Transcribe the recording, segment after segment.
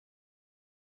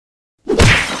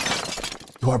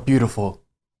are beautiful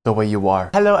the way you are.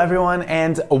 Hello everyone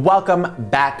and welcome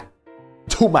back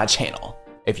to my channel.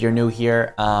 If you're new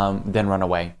here, then run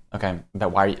away. Okay,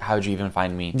 but how'd you even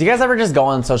find me? Do you guys ever just go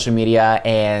on social media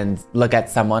and look at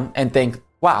someone and think,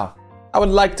 wow, I would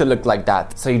like to look like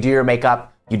that? So you do your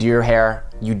makeup, you do your hair,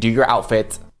 you do your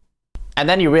outfit, and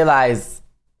then you realize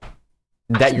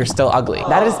that you're still ugly.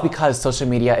 That is because social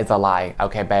media is a lie,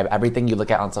 okay, babe? Everything you look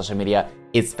at on social media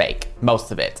is fake,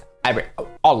 most of it.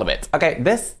 All of it. Okay,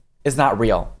 this is not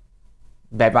real.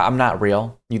 Babe, I'm not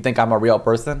real. You think I'm a real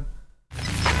person?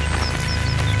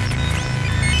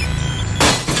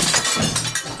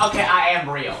 Okay, I am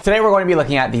real. Today we're going to be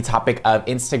looking at the topic of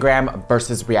Instagram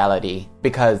versus reality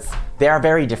because they are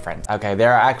very different, okay?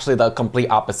 They're actually the complete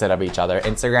opposite of each other.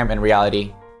 Instagram and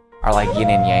reality are like yin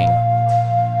and yang.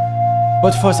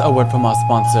 But first, a word from our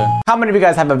sponsor. How many of you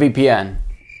guys have a VPN?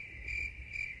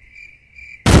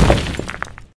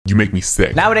 You make me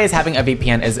sick. Nowadays, having a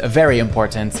VPN is very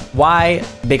important. Why?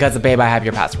 Because, babe, I have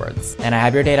your passwords, and I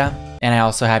have your data, and I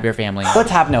also have your family. But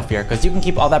have no fear, because you can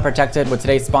keep all that protected with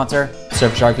today's sponsor,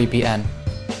 Surfshark VPN.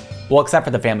 Well, except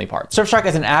for the family part. Surfshark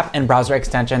is an app and browser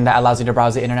extension that allows you to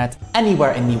browse the internet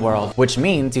anywhere in the world, which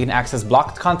means you can access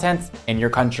blocked content in your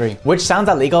country, which sounds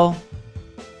illegal.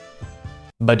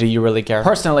 But do you really care?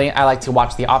 Personally, I like to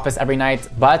watch The Office every night,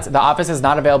 but The Office is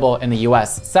not available in the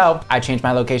US. So I changed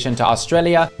my location to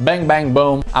Australia. Bang, bang,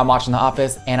 boom. I'm watching The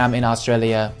Office and I'm in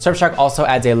Australia. Surfshark also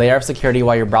adds a layer of security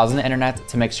while you're browsing the internet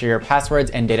to make sure your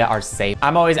passwords and data are safe.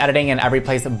 I'm always editing in every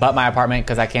place but my apartment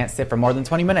because I can't sit for more than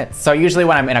 20 minutes. So usually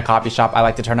when I'm in a coffee shop, I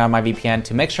like to turn on my VPN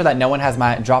to make sure that no one has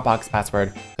my Dropbox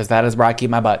password because that is where I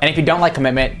keep my butt. And if you don't like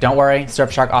commitment, don't worry.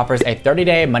 Surfshark offers a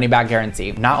 30-day money-back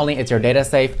guarantee. Not only is your data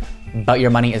safe, but your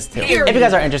money is too. If you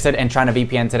guys are interested in trying to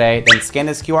VPN today, then scan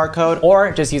this QR code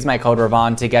or just use my code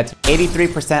ravon to get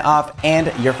 83% off and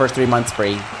your first 3 months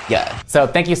free. Yeah. So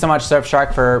thank you so much,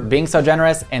 Surfshark, for being so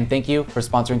generous, and thank you for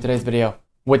sponsoring today's video.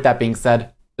 With that being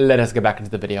said, let us get back into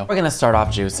the video. We're gonna start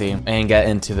off juicy and get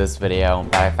into this video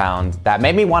that I found that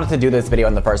made me want to do this video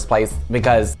in the first place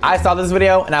because I saw this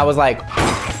video and I was like,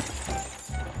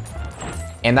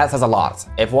 and that says a lot.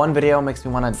 If one video makes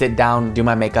me want to sit down, do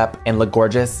my makeup, and look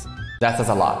gorgeous, that says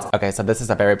a lot. Okay, so this is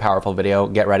a very powerful video.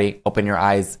 Get ready, open your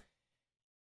eyes.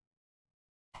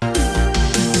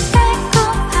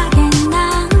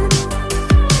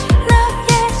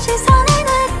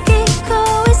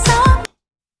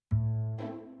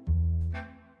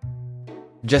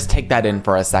 Just take that in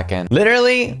for a second.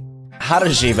 Literally, how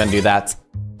does she even do that?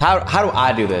 How do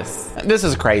I do this? This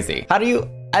is crazy. How do you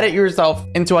edit yourself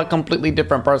into a completely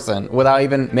different person without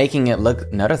even making it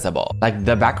look noticeable? Like,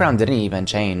 the background didn't even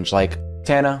change. Like,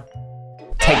 Tana,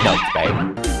 take notes,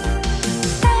 babe.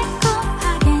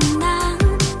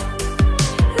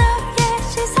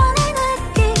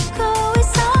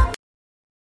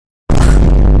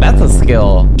 That's a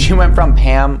skill. She went from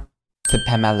Pam to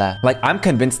Pamela. Like, I'm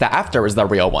convinced that after is the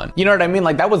real one. You know what I mean?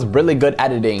 Like, that was really good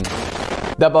editing.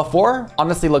 The before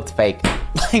honestly looked fake.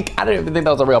 Like, I didn't even think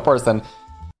that was a real person.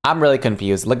 I'm really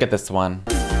confused. Look at this one.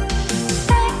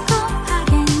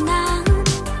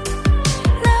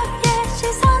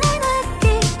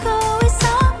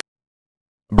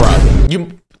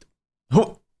 Bruh,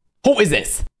 who is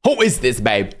this? Who is this,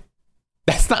 babe?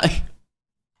 That's not,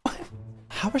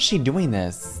 how is she doing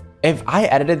this? If I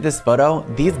edited this photo,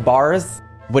 these bars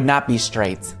would not be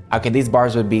straight. Okay, these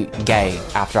bars would be gay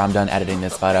after I'm done editing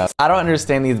this photo. I don't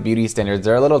understand these beauty standards.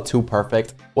 They're a little too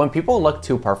perfect. When people look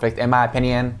too perfect, in my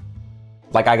opinion,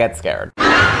 like, I get scared.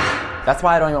 That's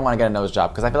why I don't even want to get a nose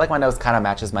job, because I feel like my nose kind of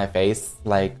matches my face.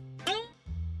 Like,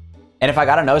 and if I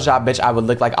got a nose job, bitch, I would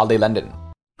look like Ali London.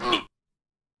 I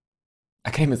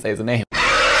can't even say his name.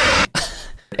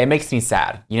 It makes me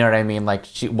sad. You know what I mean? Like,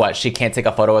 she can't take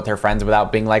a photo with her friends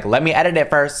without being like, let me edit it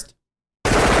first.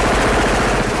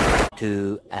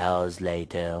 2 hours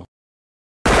later.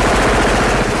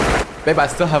 Babe, I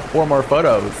still have 4 more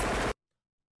photos.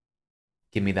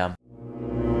 Give me them.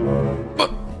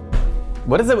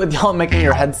 What is it with y'all making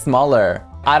your head smaller?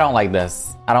 I don't like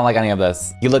this. I don't like any of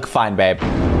this. You look fine, babe.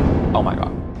 Oh my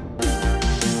God.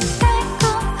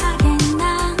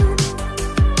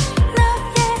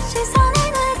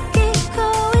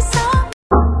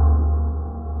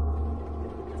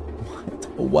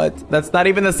 What? That's not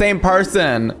even the same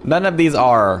person. None of these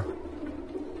are.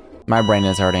 My brain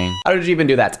is hurting. How did you even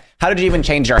do that? How did you even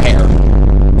change your hair?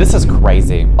 This is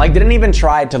crazy. Like, didn't even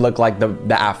try to look like the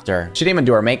after. She didn't even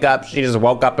do her makeup. She just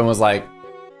woke up and was like,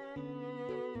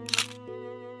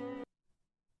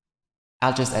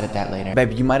 I'll just edit that later.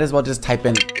 Babe, you might as well just type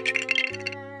in.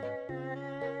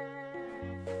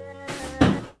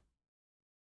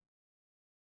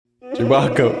 You're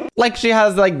welcome. Like she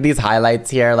has like these highlights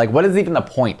here. Like what is even the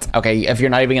point? Okay, if you're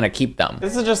not even gonna keep them.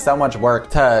 This is just so much work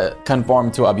to conform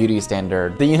to a beauty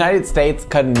standard. The United States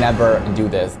could never do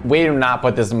this. We do not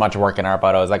put this much work in our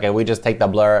photos. Okay, we just take the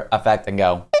blur effect and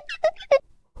go.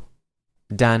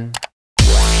 Done.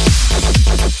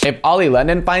 If Ollie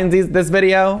London finds this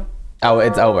video, oh,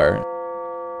 it's over.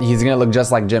 He's gonna look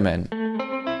just like Jimin.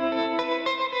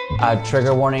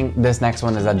 Trigger warning, this next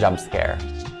one is a jump scare.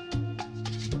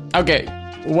 Okay,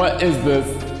 what is this?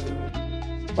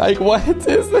 Like, what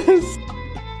is this?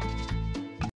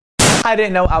 I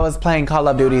didn't know I was playing Call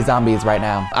of Duty Zombies right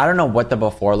now. I don't know what the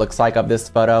before looks like of this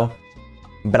photo,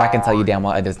 but I can tell you damn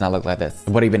well it does not look like this.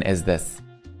 What even is this?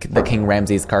 The King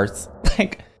Ramses curse?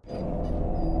 Like,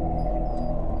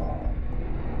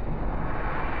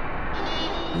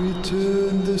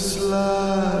 return the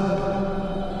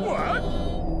slab. What?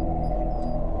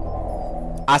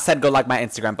 I said go like my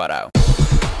Instagram photo.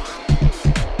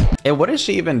 And what is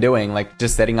she even doing? Like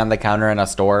just sitting on the counter in a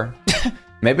store?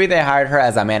 Maybe they hired her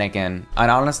as a mannequin.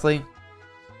 And honestly,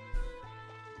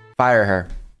 fire her.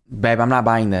 Babe, I'm not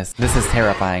buying this. This is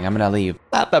terrifying. I'm gonna leave.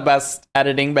 Not the best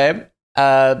editing, babe.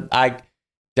 I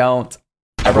don't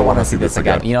ever want to see this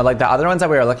again. You know, like the other ones that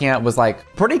we were looking at was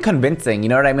like pretty convincing. You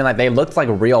know what I mean? Like they looked like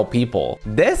real people.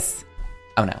 This,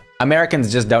 oh no.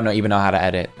 Americans just don't even know how to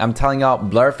edit. I'm telling y'all,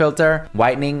 blur filter,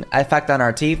 whitening effect on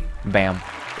our teeth, bam,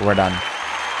 we're done.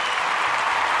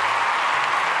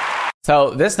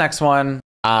 So this next one,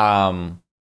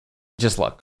 just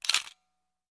look.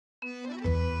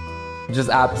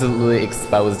 Just absolutely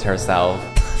exposed herself.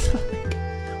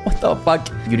 What the fuck?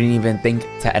 You didn't even think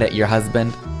to edit your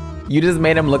husband? You just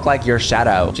made him look like your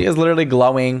shadow. She is literally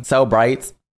glowing so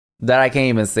bright that I can't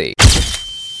even see.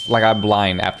 Like I'm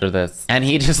blind after this. And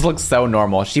he just looks so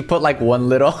normal. She put like one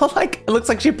little, like, it looks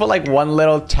like she put like one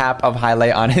little tap of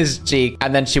highlight on his cheek.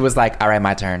 And then she was like, all right,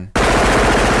 my turn.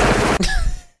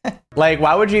 Like,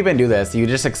 why would you even do this? You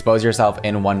just expose yourself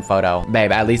in one photo. Babe,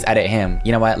 at least edit him.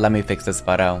 You know what? Let me fix this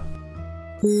photo.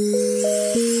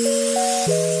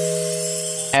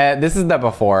 This is the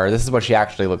before. This is what she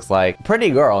actually looks like. Pretty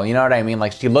girl, you know what I mean?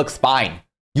 Like, she looks fine.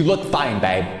 You look fine,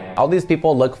 babe. All these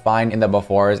people look fine in the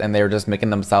befores and they're just making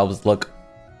themselves look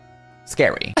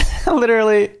scary.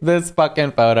 Literally, this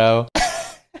fucking photo.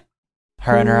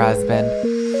 Her and her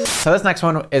husband. So this next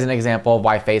one is an example of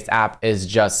why Face App is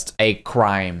just a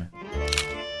crime.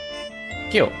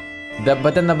 Cute.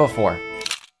 But then the before.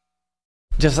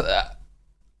 Just...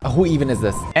 who even is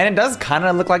this? And it does kind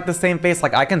of look like the same face.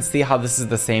 Like I can see how this is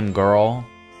the same girl,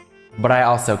 but I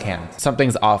also can't.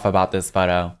 Something's off about this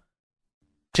photo.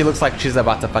 She looks like she's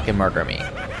about to fucking murder me.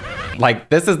 Like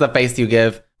this is the face you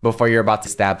give before you're about to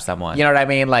stab someone. You know what I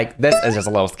mean? Like this is just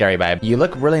a little scary, babe. You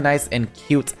look really nice and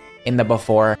cute in the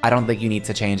before. I don't think you need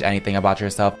to change anything about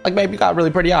yourself. Like babe, you got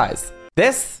really pretty eyes.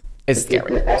 This is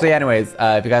scary. So yeah, anyways,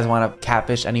 if you guys want to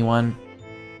catfish anyone,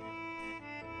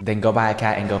 then go buy a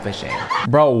cat and go fishing.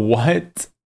 Bro, what?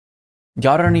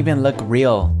 Y'all don't even look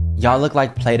real. Y'all look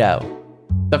like Play-Doh.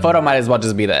 The photo might as well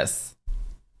just be this.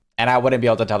 And I wouldn't be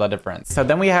able to tell the difference. So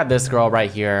then we have this girl right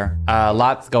here.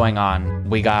 Lots going on.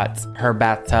 We got her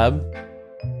bathtub.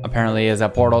 Apparently is a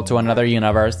portal to another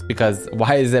universe because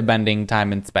why is it bending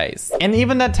time and space? And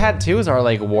even the tattoos are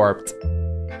like warped.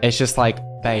 It's just like,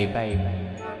 babe.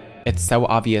 It's so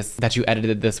obvious that you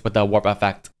edited this with a warp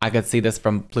effect. I could see this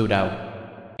from Pluto.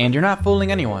 And you're not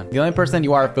fooling anyone. The only person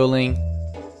you are fooling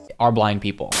are blind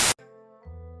people.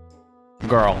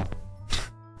 Girl.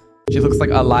 She looks like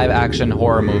a live action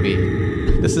horror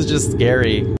movie. This is just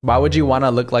scary. Why would you want to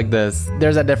look like this?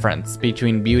 There's a difference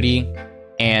between beauty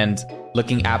and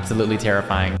looking absolutely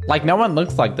terrifying. Like no one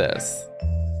looks like this.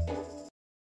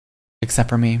 Except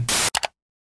for me.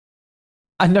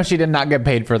 I know she did not get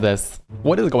paid for this.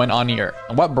 What is going on here?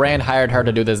 What brand hired her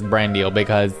to do this brand deal?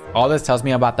 Because all this tells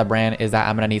me about the brand is that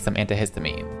I'm gonna need some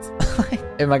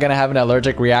antihistamines. Am I gonna have an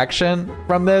allergic reaction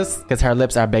from this? Because her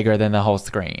lips are bigger than the whole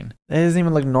screen. It doesn't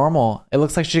even look normal. It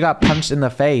looks like she got punched in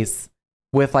the face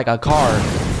with like a car.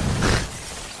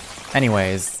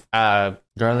 Anyways,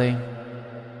 girly,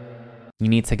 you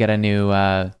need to get a new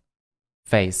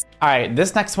face. All right,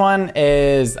 this next one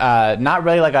is not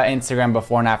really like an Instagram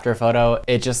before and after photo.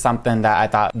 It's just something that I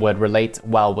thought would relate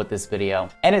well with this video.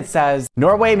 And it says,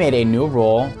 Norway made a new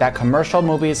rule that commercial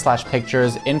movies /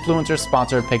 pictures, influencer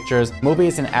sponsored pictures,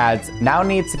 movies and ads now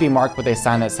need to be marked with a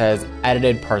sign that says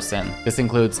edited person. This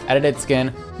includes edited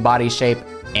skin, body shape,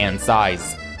 and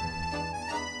size.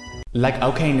 Like,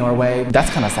 okay, Norway, that's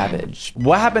kind of savage.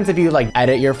 What happens if you like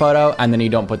edit your photo and then you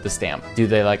don't put the stamp? Do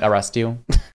they like arrest you?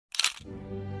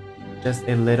 Just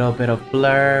a little bit of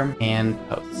blur and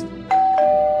post.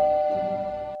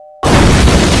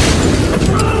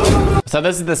 So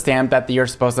this is the stamp that you're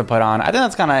supposed to put on. I think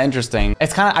that's kind of interesting.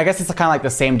 It's kind of, I guess it's kind of like the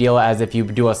same deal as if you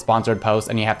do a sponsored post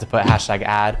and you have to put hashtag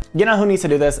ad. You know who needs to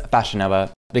do this? Fashion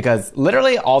Nova. Because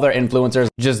literally all their influencers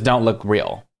just don't look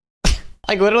real.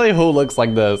 Like literally who looks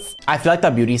like this? I feel like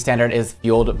the beauty standard is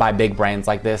fueled by big brands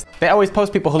like this. They always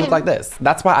post people who look like this.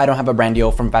 That's why I don't have a brand deal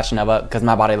from Fashion Nova, because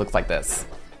my body looks like this.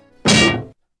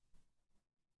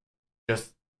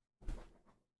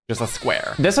 Just a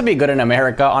square. This would be good in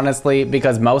America, honestly,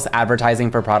 because most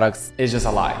advertising for products is just a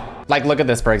lie. Like look at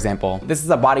this, for example. This is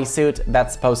a bodysuit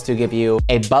that's supposed to give you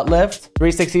a butt lift,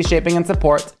 360 shaping and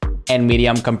support, and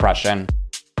medium compression.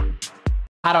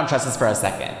 I don't trust this for a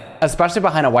second. Especially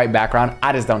behind a white background,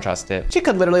 I just don't trust it. She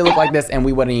could literally look like this and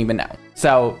we wouldn't even know.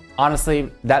 So honestly,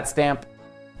 that stamp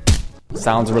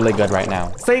sounds really good right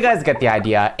now. So you guys get the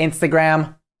idea.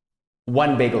 Instagram,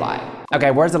 one big lie. Okay,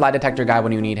 where's the lie detector guy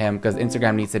when you need him? Because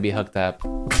Instagram needs to be hooked up.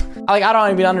 Like, I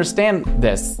don't even understand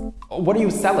this. What are you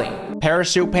selling?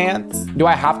 Parachute pants? Do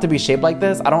I have to be shaped like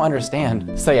this? I don't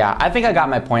understand. So yeah, I think I got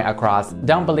my point across.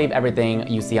 Don't believe everything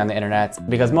you see on the internet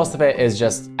because most of it is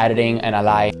just editing and a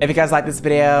lie. If you guys like this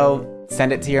video,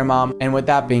 send it to your mom. And with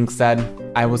that being said,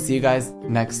 I will see you guys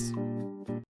next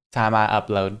time I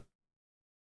upload.